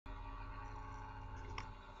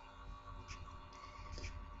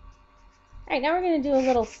Alright, now we're going to do a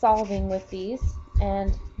little solving with these,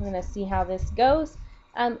 and we're going to see how this goes.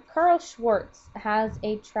 Carl Schwartz has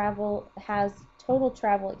total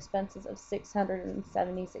travel expenses of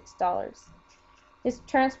 $676. His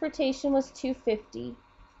transportation was $250.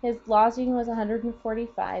 His lodging was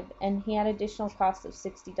 $145, and he had additional costs of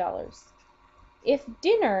 $60. If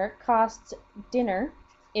dinner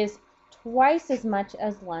is twice as much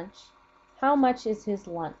as lunch, how much is his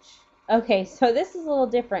lunch? Okay, so this is a little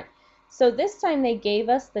different. So this time they gave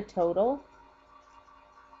us the total.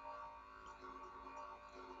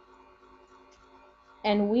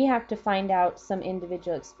 And we have to find out some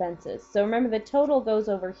individual expenses. So remember, the total goes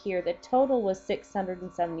over here. The total was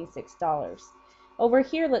 $676. Over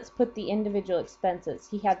here, let's put the individual expenses.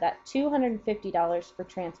 He had that $250 for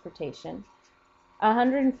transportation,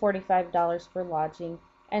 $145 for lodging,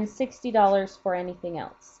 and $60 for anything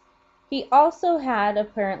else. He also had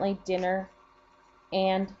apparently dinner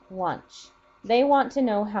and lunch. They want to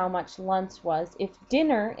know how much lunch was if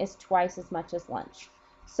dinner is twice as much as lunch.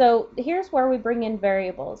 So here's where we bring in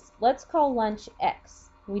variables. Let's call lunch X.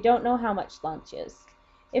 We don't know how much lunch is.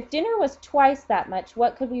 If dinner was twice that much,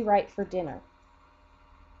 what could we write for dinner?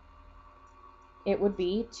 It would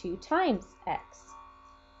be 2 times X.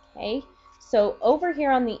 Okay, so over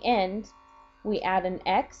here on the end, we add an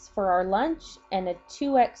X for our lunch and a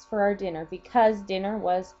 2X for our dinner. Because dinner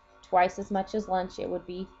was twice as much as lunch, it would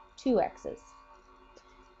be 2 X's.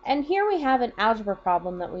 And here we have an algebra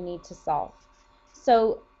problem that we need to solve.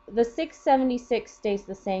 So the 676 stays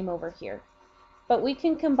the same over here. But we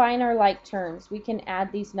can combine our like terms. We can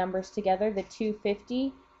add these numbers together, the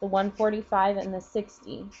 250, the 145, and the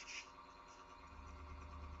 60.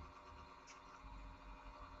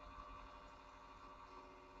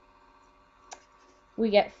 We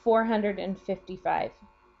get 455.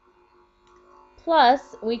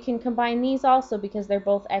 Plus, we can combine these also because they're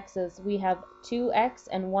both x's. We have 2x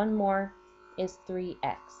and one more is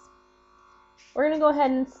 3x. We're going to go ahead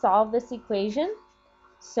and solve this equation.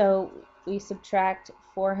 So we subtract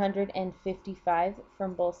 455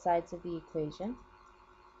 from both sides of the equation.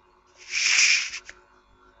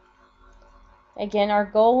 Again, our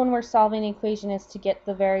goal when we're solving an equation is to get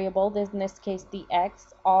the variable, in this case the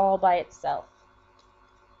x, all by itself.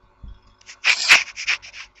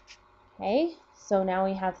 Okay, so now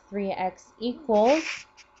we have 3x equals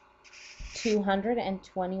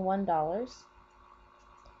 $221.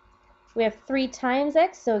 We have 3 times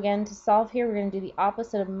x, so again, to solve here, we're going to do the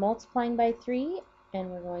opposite of multiplying by 3,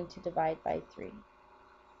 and we're going to divide by 3.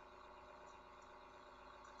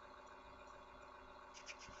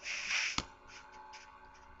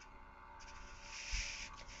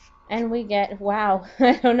 And we get, wow,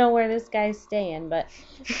 I don't know where this guy's staying, but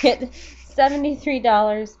we get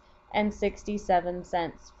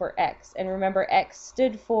 $73.67 for X. And remember, X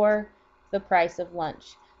stood for the price of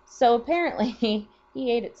lunch. So apparently, he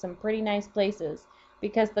ate at some pretty nice places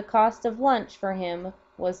because the cost of lunch for him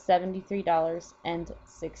was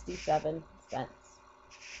 $73.67.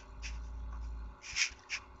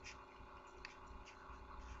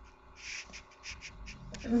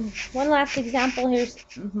 One last example, here's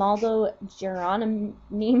Maldo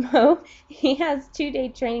Geronimo. He has 2-day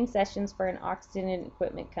training sessions for an oxygen and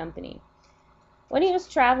equipment company. When he was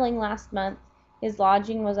traveling last month, his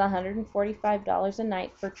lodging was $145 a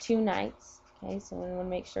night for 2 nights. Okay, so we want to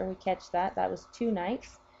make sure we catch that. That was 2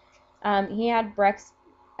 nights. He had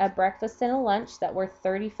a breakfast and a lunch that were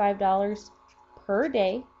 $35 per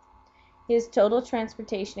day. His total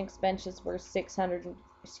transportation expenses were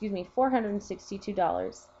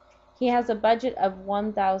 $462. He has a budget of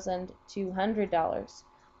 $1,200.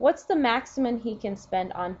 What's the maximum he can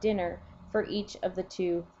spend on dinner for each of the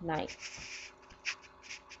 2 nights?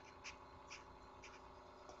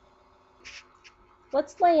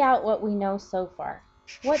 Let's lay out what we know so far.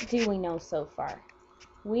 What do we know so far?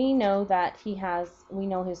 We know that we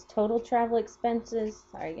know his total travel expenses.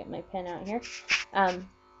 Sorry, get my pen out here.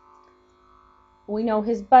 We know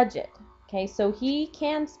his budget. Okay, so he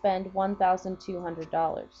can spend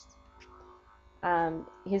 $1,200.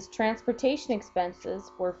 His transportation expenses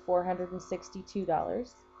were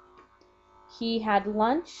 $462. He had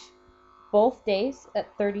lunch both days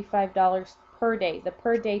at $35 per day. The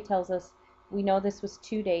per day tells us we know this was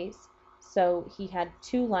 2 days, so he had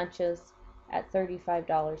 2 lunches at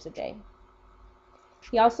 $35 a day.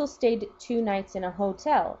 He also stayed 2 nights in a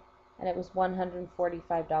hotel, and it was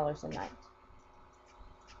 $145 a night.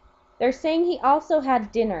 They're saying he also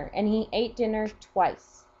had dinner, and he ate dinner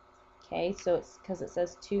twice. Okay, so it's because it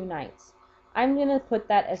says 2 nights. I'm going to put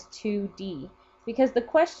that as 2D, because the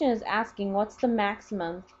question is asking what's the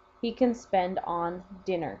maximum he can spend on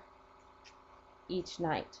dinner each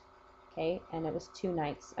night. okay, and it was 2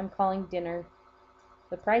 nights. I'm calling dinner,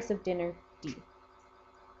 the price of dinner, D.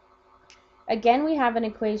 Again, we have an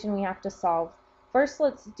equation we have to solve. First,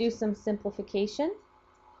 let's do some simplification.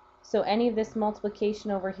 So any of this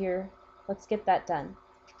multiplication over here, let's get that done.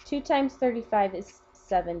 2 times 35 is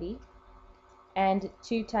 70, and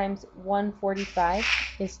 2 times 145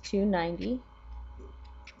 is 290.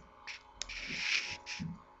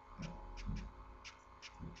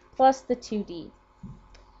 Plus the 2D.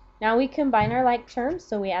 Now we combine our like terms,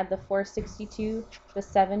 so we add the 462, the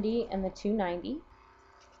 70, and the 290.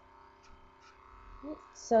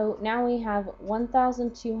 So now we have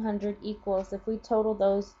 1,200 equals, if we total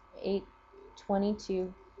those,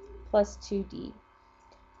 822 plus 2D.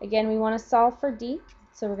 Again, we want to solve for D,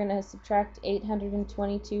 so we're going to subtract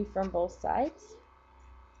 822 from both sides.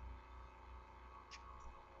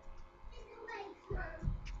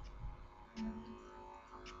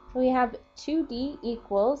 We have 2D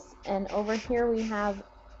equals, and over here we have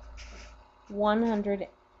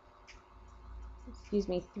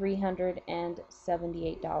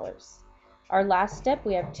 $378. Our last step,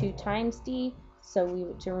 we have 2 times D,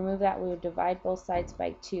 so to remove that we would divide both sides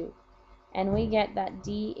by 2. And we get that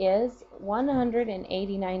D is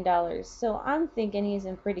 $189. So I'm thinking he's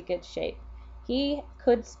in pretty good shape. He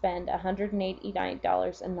could spend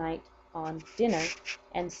 $189 a night on dinner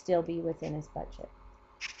and still be within his budget.